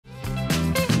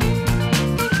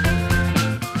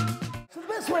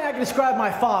describe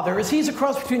my father is he's a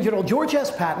cross between General George S.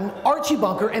 Patton, Archie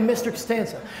Bunker, and Mr.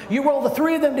 Costanza. You roll the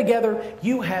three of them together,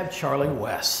 you have Charlie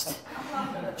West.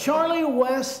 Charlie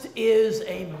West is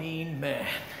a mean man.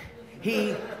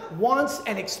 He wants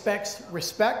and expects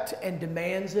respect and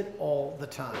demands it all the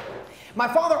time. My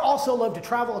father also loved to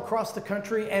travel across the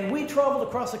country, and we traveled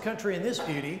across the country in this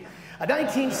beauty, a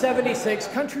 1976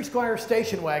 Country Squire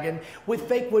station wagon with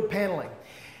fake wood paneling.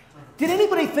 Did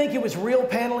anybody think it was real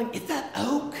paneling? Is that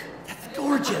oak? That's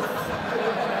gorgeous.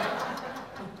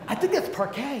 I think that's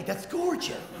parquet. That's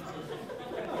gorgeous.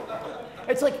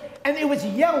 It's like, and it was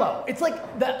yellow. It's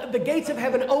like the gates of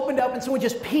heaven opened up and someone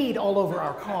just peed all over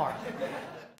our car.